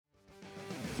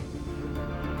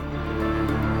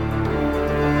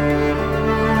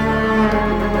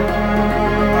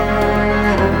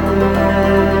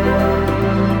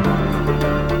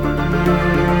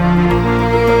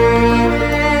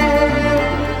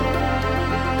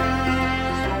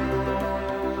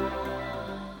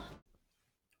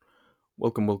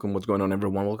Welcome. What's going on,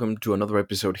 everyone? Welcome to another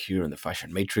episode here in the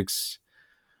Fashion Matrix.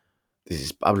 This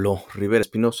is Pablo Rivera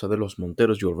Espinosa de los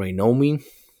Monteros. You already know me.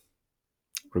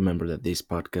 Remember that this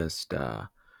podcast,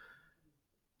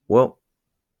 well,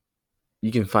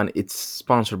 you can find it's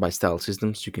sponsored by Style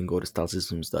Systems. You can go to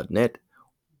stylesystems.net,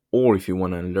 or if you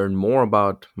want to learn more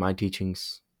about my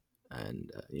teachings and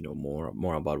more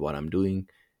about what I'm doing,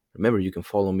 remember you can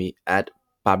follow me at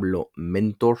Pablo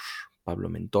Mentor, Pablo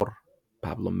Mentor,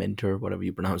 Pablo Mentor, whatever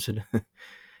you pronounce it.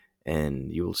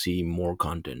 And you will see more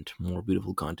content, more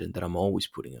beautiful content that I'm always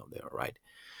putting out there, right?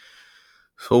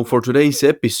 So, for today's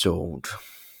episode,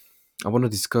 I want to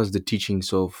discuss the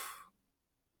teachings of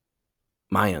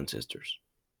my ancestors,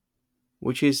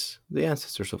 which is the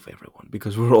ancestors of everyone,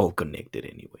 because we're all connected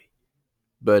anyway.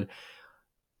 But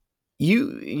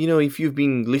if you've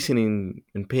been listening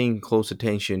and paying close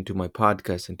attention to my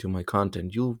podcast and to my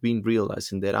content, you've been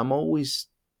realizing that I'm always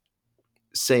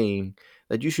saying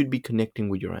that you should be connecting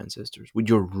with your ancestors, with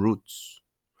your roots,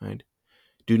 right?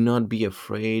 Do not be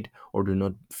afraid or do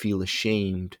not feel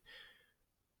ashamed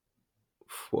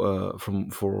for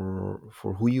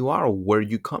who you are or where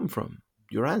you come from,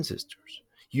 your ancestors.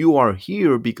 You are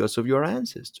here because of your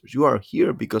ancestors. You are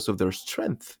here because of their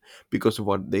strength, because of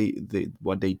what they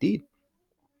did.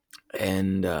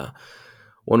 And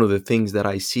one of the things that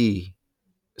I see,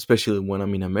 especially when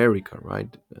I'm in America,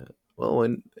 right?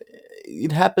 And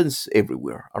it happens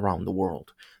everywhere around the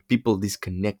world. People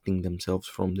disconnecting themselves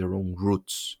from their own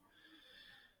roots,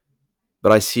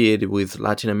 but I see it with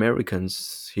Latin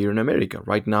Americans here in America.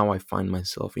 Right now, I find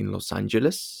myself in Los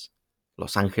Angeles,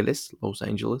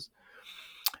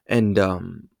 and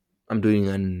I'm doing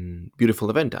a beautiful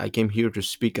event. I came here to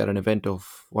speak at an event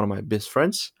of one of my best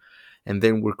friends, and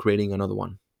then we're creating another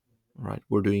one. Right,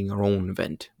 we're doing our own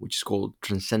event, which is called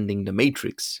Transcending the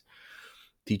Matrix,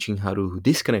 teaching how to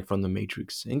disconnect from the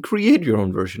Matrix and create your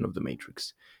own version of the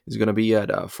Matrix. It's gonna be at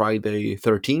Friday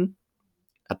 13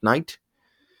 at night.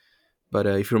 But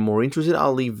if you're more interested,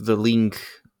 I'll leave the link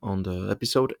on the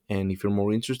episode. And if you're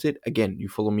more interested, again, you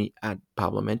follow me at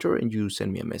Pablo Mentor and you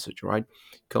send me a message, all right?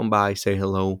 Come by, say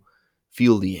hello,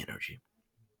 feel the energy.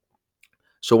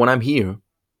 So when I'm here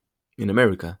in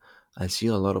America, I see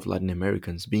a lot of Latin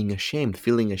Americans being ashamed,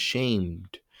 feeling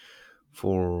ashamed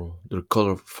for their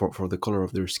color, for the color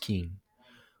of their skin,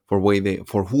 for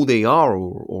who they are,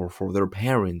 or for their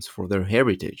parents, for their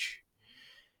heritage.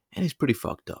 And it's pretty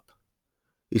fucked up.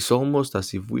 It's almost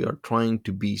as if we are trying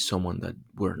to be someone that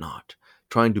we're not.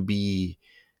 Trying to be,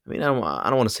 I don't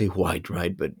want to say white,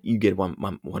 right? But you get what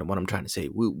I'm trying to say.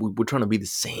 We're trying to be the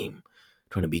same,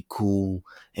 trying to be cool.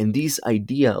 And this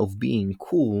idea of being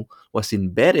cool was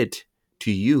embedded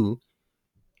to you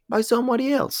by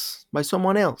somebody else, by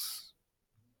someone else.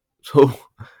 So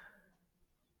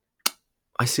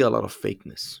I see a lot of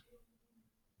fakeness,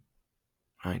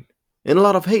 right? And a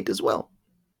lot of hate as well.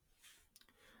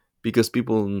 Because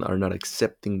people are not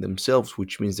accepting themselves,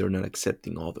 which means they're not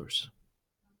accepting others.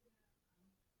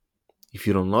 If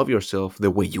you don't love yourself the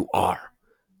way you are,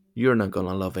 you're not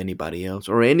gonna love anybody else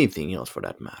or anything else for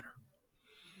that matter.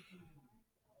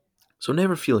 So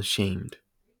never feel ashamed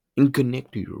and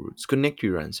connect to your roots, connect to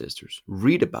your ancestors,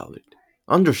 read about it,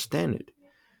 understand it.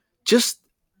 Just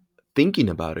thinking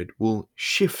about it will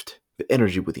shift the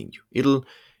energy within you. It'll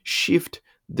shift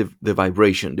the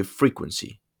vibration, the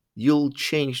frequency. You'll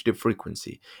change the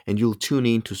frequency and you'll tune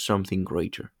into something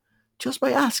greater just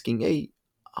by asking, hey,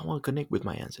 I want to connect with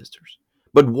my ancestors.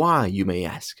 But why, you may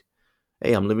ask?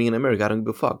 Hey, I'm living in America. I don't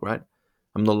give a fuck, right?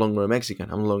 I'm no longer a Mexican.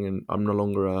 I'm no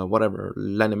longer whatever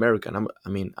Latin American.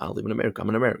 I live in America. I'm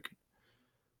an American.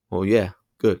 Well, yeah,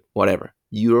 good, whatever.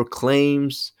 Your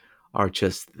claims are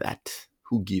just that.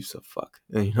 Who gives a fuck?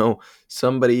 And,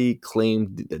 somebody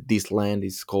claimed that this land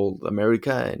is called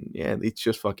America, and yeah, it's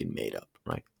just fucking made up,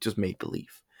 right? Just make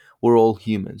believe. We're all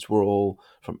humans. We're all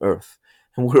from Earth,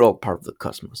 and we're all part of the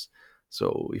cosmos.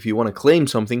 So if you want to claim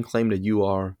something, claim that you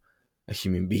are a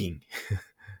human being.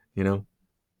 you know,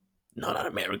 not an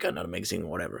American, not a Mexican,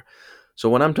 whatever. So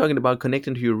when I'm talking about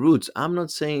connecting to your roots, I'm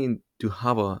not saying to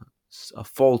have a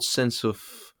false sense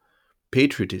of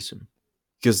patriotism,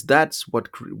 because that's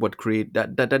what create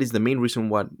that is the main reason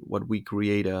what we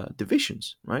create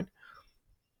divisions, right?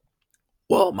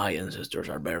 Well, my ancestors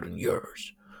are better than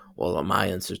yours. Well, my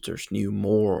ancestors knew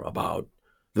more about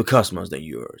the cosmos than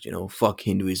yours. Fuck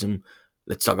Hinduism.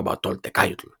 Let's talk about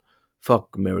Toltecayotl.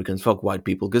 Fuck Americans. Fuck white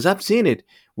people. Because I've seen it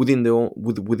within the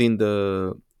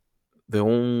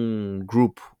own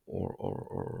group,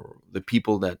 or the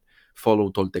people that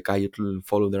follow Toltecayotl,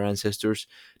 follow their ancestors,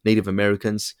 Native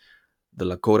Americans, the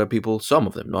Lakota people, some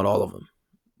of them, not all of them,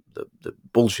 the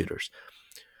bullshitters.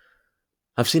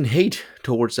 I've seen hate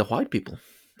towards the white people,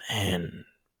 and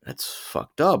that's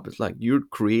fucked up. It's like you're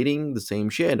creating the same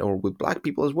shit, or with black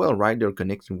people as well, right? They're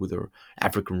connecting with their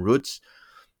African roots,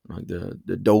 like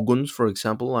the Dogons, for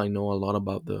example. I know a lot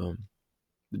about the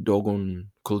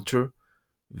Dogon culture.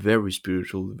 Very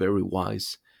spiritual, very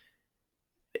wise.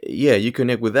 Yeah, you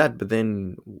connect with that, but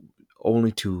then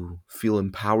only to feel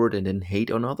empowered and then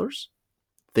hate on others,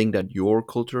 think that your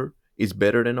culture is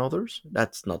better than others.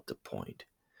 That's not the point.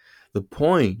 The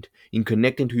point in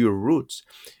connecting to your roots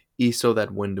is so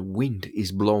that when the wind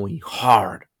is blowing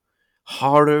hard,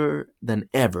 harder than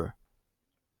ever,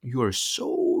 you are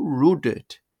so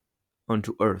rooted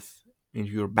onto earth,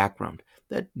 into your background,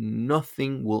 that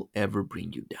nothing will ever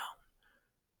bring you down,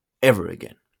 ever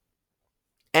again.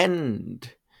 And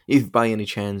if by any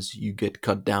chance you get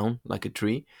cut down like a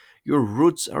tree, your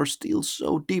roots are still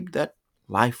so deep that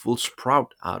life will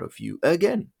sprout out of you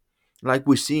again. Like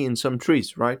we see in some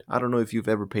trees, right? I don't know if you've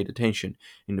ever paid attention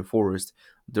in the forest.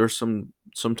 There's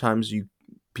sometimes you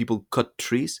people cut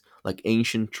trees, like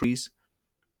ancient trees,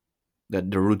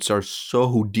 that the roots are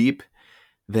so deep,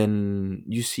 then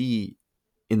you see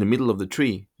in the middle of the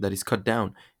tree that is cut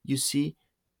down, you see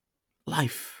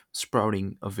life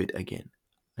sprouting of it again.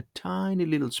 A tiny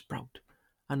little sprout,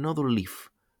 another leaf.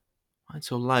 Right?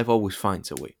 So life always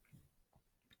finds a way.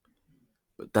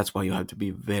 But that's why you have to be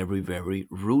very, very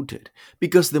rooted.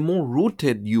 Because the more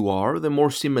rooted you are, the more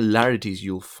similarities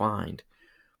you'll find.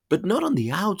 But not on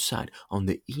the outside, on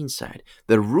the inside.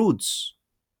 The roots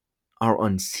are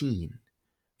unseen,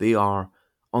 they are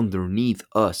underneath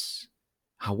us.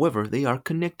 However, they are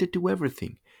connected to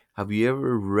everything. Have you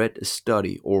ever read a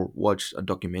study or watched a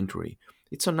documentary?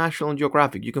 It's on National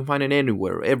Geographic. You can find it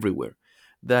anywhere, everywhere.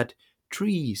 That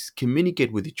trees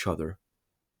communicate with each other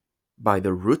by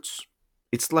their roots.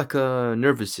 It's like a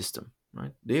nervous system,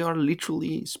 right? They are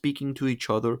literally speaking to each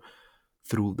other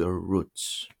through their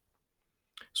roots.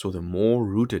 So the more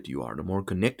rooted you are, the more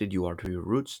connected you are to your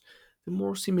roots, the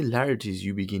more similarities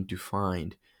you begin to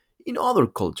find in other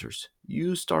cultures.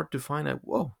 You start to find out,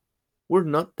 whoa, we're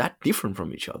not that different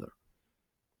from each other.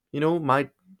 My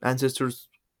ancestors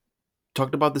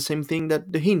talked about the same thing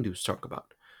that the Hindus talk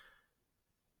about.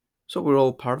 So we're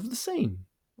all part of the same,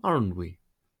 aren't we?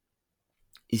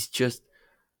 It's just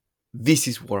this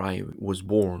is where I was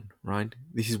born, right?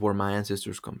 This is where my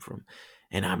ancestors come from.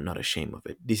 And I'm not ashamed of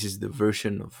it. This is the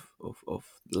version of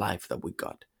life that we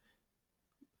got.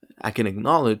 I can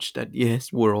acknowledge that,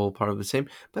 yes, we're all part of the same,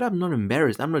 but I'm not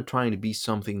embarrassed. I'm not trying to be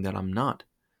something that I'm not,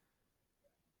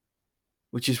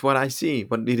 which is what I see.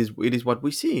 But it is what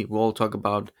we see. We all talk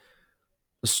about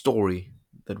a story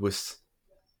that was,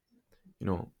 you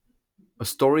know, a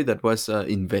story that was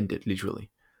invented, literally.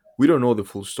 We don't know the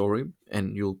full story,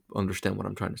 and you'll understand what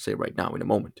I'm trying to say right now in a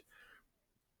moment.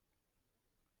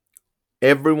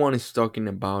 Everyone is talking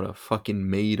about a fucking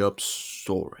made up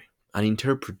story, an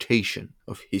interpretation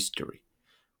of history,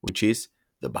 which is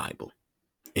the Bible.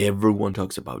 Everyone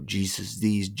talks about Jesus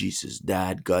this, Jesus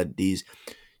that, God this,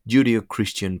 Judeo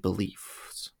Christian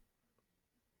beliefs.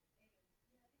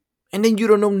 And then you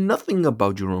don't know nothing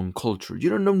about your own culture. You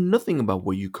don't know nothing about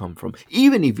where you come from.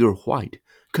 Even if you're white,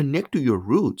 connect to your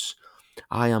roots.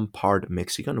 I am part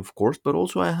Mexican, of course, but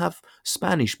also I have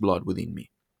Spanish blood within me.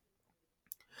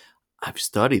 I've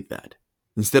studied that.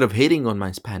 Instead of hating on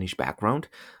my Spanish background,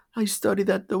 I studied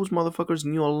that those motherfuckers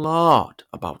knew a lot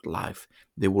about life.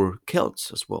 They were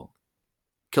Celts as well.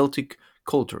 Celtic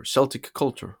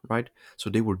culture, right? So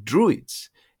they were druids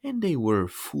and they were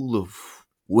full of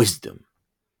wisdom.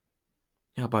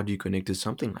 How about you connect to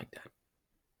something like that,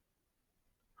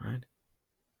 right?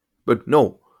 But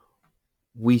no,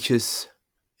 we just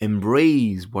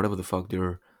embrace whatever the fuck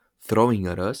they're throwing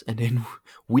at us and then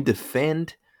we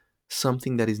defend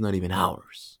something that is not even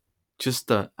ours. Just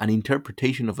an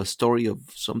interpretation of a story of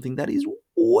something that is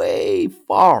way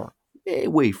far, way,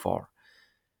 way far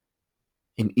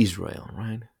in Israel,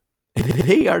 right? And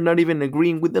they are not even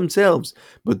agreeing with themselves.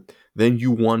 But then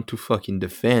you want to fucking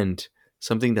defend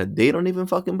something that they don't even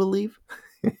fucking believe?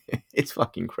 It's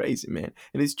fucking crazy, man.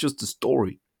 And it's just a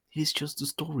story. It is just a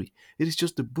story. It is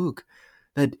just a book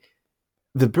that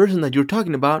the person that you're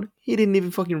talking about, he didn't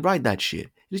even fucking write that shit.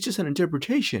 It's just an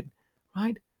interpretation,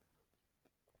 right?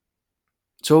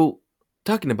 So,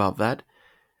 talking about that,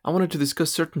 I wanted to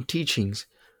discuss certain teachings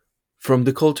from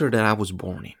the culture that I was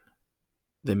born in.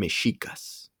 The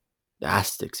Mexicas, the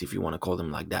Aztecs, if you want to call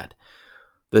them like that,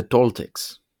 the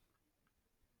Toltecs,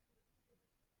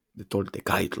 the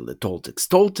Toltecaitl, the Toltecs.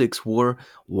 Toltecs were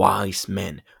wise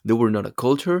men. They were not a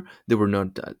culture, they were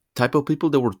not a type of people,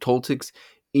 they were Toltecs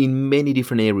in many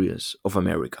different areas of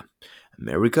America.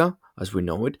 America, as we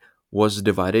know it, was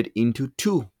divided into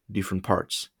two different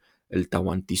parts. El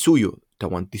Tahuantinsuyo.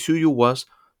 Tahuantinsuyo was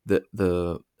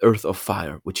the Earth of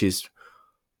Fire, which is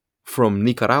from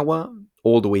Nicaragua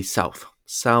all the way south,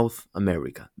 South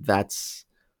America. That's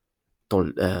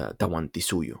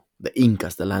Tahuantinsuyo, the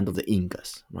Incas, the land of the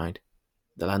Incas, right?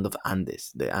 The land of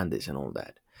Andes, the Andes, and all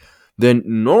that. Then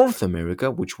North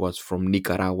America, which was from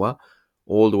Nicaragua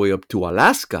all the way up to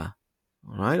Alaska,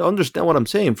 all right? Understand what I'm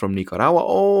saying? From Nicaragua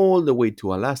all the way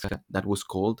to Alaska, that was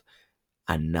called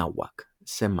Anahuac,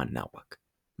 Semanahuac,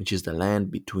 which is the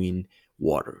land between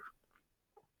water.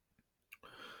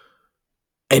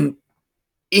 And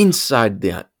inside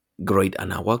the Great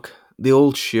Anahuac, they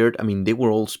all shared, I mean, they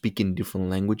were all speaking different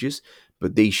languages,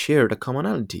 but they shared a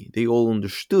commonality. They all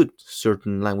understood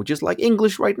certain languages, like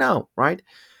English right now, right?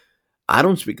 I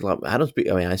don't speak. I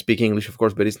mean, I speak English, of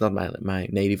course, but it's not my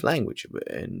native language.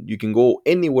 And you can go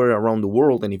anywhere around the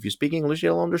world, and if you speak English,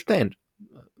 you'll understand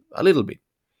a little bit.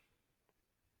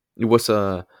 It was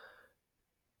a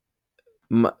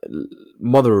ma-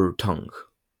 mother tongue,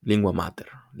 lengua madre,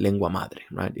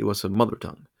 right? It was a mother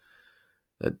tongue,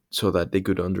 so that they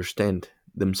could understand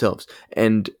themselves.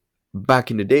 And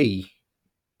back in the day,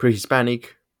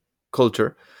 pre-Hispanic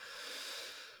culture,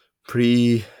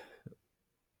 pre-conquest,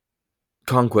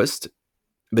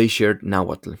 they shared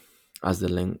Nahuatl as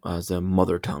as the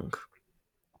mother tongue,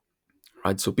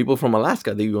 right? So people from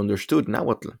Alaska, they understood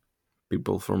Nahuatl.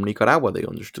 People from Nicaragua, they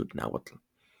understood Nahuatl.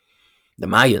 The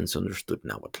Mayans understood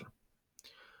Nahuatl.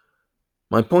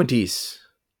 My point is,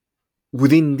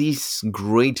 within this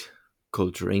great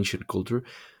culture, ancient culture,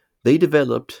 they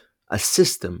developed a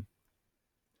system,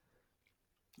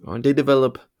 right? They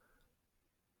developed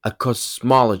a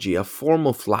cosmology, a form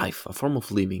of life, a form of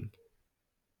living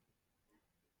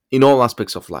in all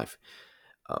aspects of life,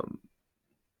 um,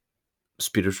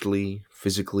 spiritually,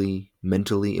 physically,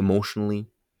 mentally, emotionally,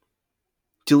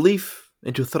 to live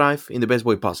and to thrive in the best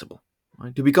way possible,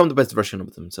 right? To become the best version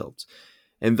of themselves.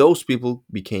 And those people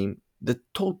became the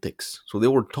Toltecs. So they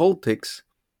were Toltecs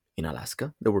in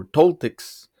Alaska. There were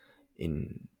Toltecs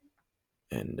in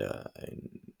in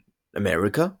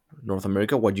America, North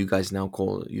America, what you guys now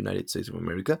call United States of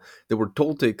America. There were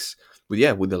Toltecs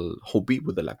with with the Hopi,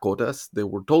 with the Lakotas. There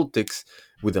were Toltecs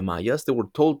with the Mayas. There were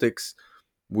Toltecs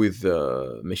with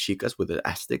the Mexicas, with the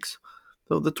Aztecs.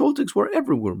 So the Toltecs were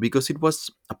everywhere because it was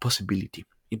a possibility.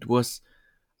 It was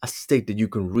a state that you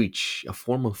can reach, a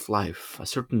form of life, a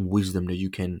certain wisdom that you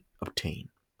can obtain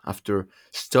after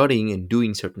studying and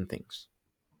doing certain things.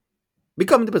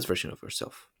 Become the best version of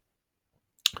yourself.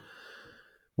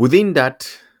 Within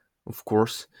that, of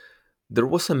course, there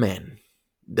was a man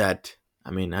that,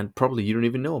 I mean, and probably you don't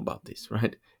even know about this,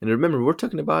 right? And remember, we're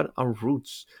talking about our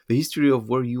roots, the history of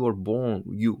where you are born,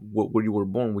 where you were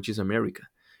born, which is America.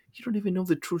 You don't even know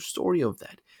the true story of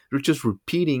that. You're just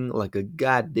repeating like a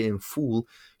goddamn fool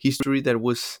history that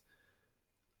was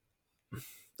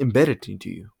embedded into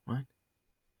you, right?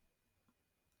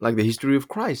 Like the history of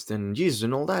Christ and Jesus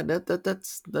and all that.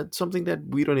 That's something that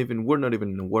we're not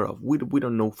even aware of. We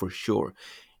don't know for sure,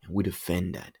 and we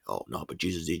defend that. Oh no, but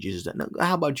Jesus did, Jesus that. No,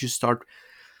 how about you start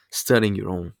studying your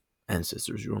own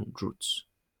ancestors, your own roots,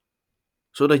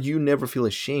 so that you never feel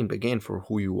ashamed again for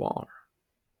who you are,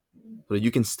 so that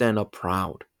you can stand up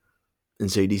proud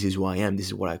and say, "This is who I am. This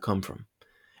is where I come from,"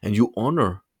 and you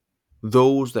honor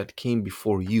those that came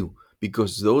before you,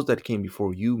 because those that came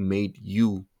before you made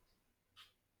you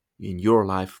in your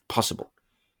life possible.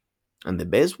 And the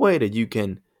best way that you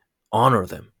can honor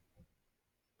them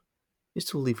is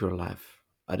to live your life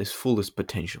at its fullest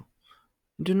potential.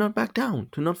 And do not back down,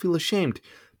 to not feel ashamed,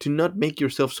 to not make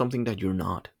yourself something that you're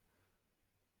not.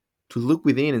 To look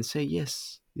within and say,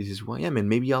 yes, this is who I am. And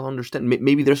maybe I'll understand.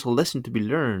 Maybe there's a lesson to be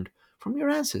learned from your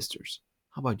ancestors.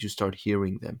 How about you start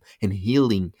hearing them and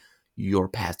healing your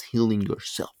past, healing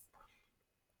yourself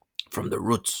from the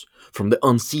roots, from the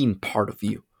unseen part of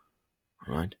you,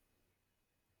 right?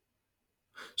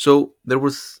 So there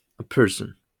was a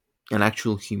person, an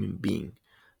actual human being,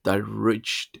 that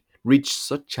reached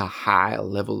such a high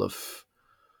level of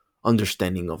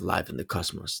understanding of life in the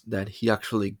cosmos that he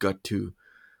actually got to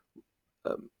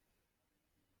um,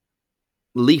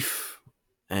 live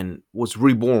and was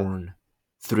reborn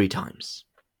 3 times.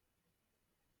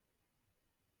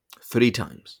 3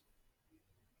 times.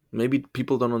 Maybe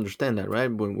people don't understand that,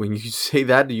 right? When you say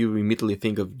that, you immediately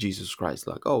think of Jesus Christ,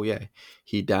 like, oh yeah,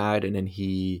 he died and then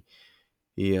he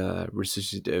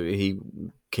resuscitated, he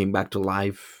came back to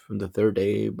life on the third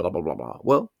day, blah blah blah blah.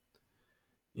 Well,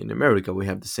 in America, we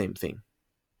have the same thing,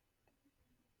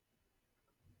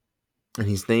 and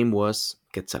his name was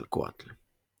Quetzalcoatl.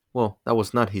 Well, that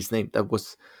was not his name. That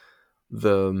was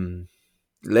the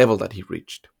level that he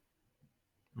reached,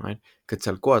 right?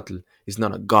 Quetzalcoatl is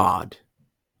not a god,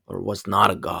 or was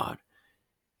not a god.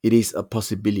 It is a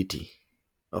possibility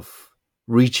of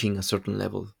reaching a certain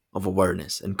level of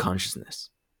awareness and consciousness,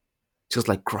 just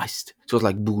like Christ, just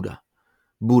like Buddha.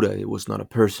 Buddha, it was not a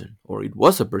person, or it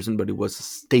was a person, but it was a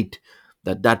state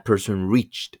that that person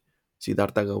reached.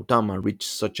 Siddhartha Gautama reached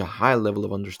such a high level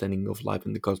of understanding of life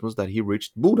and the cosmos that he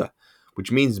reached Buddha,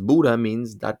 which means Buddha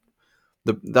means that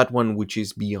that one which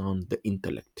is beyond the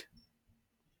intellect.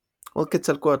 Well,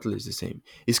 Quetzalcoatl is the same.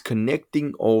 It's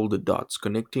connecting all the dots,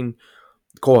 connecting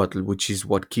Coatl, which is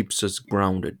what keeps us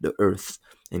grounded, the earth,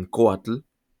 and Coatl,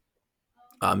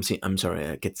 I'm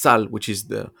sorry, Quetzal, which is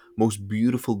the most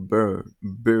beautiful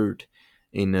bird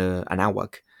in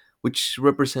Anahuac, which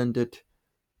represented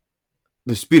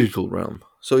the spiritual realm.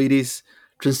 So it is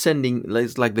transcending,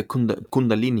 it's like the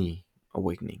Kundalini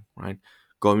awakening, right?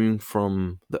 Going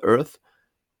from the earth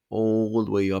all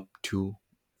the way up to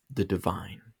the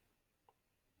divine.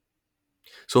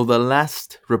 So the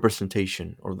last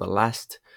representation, or the last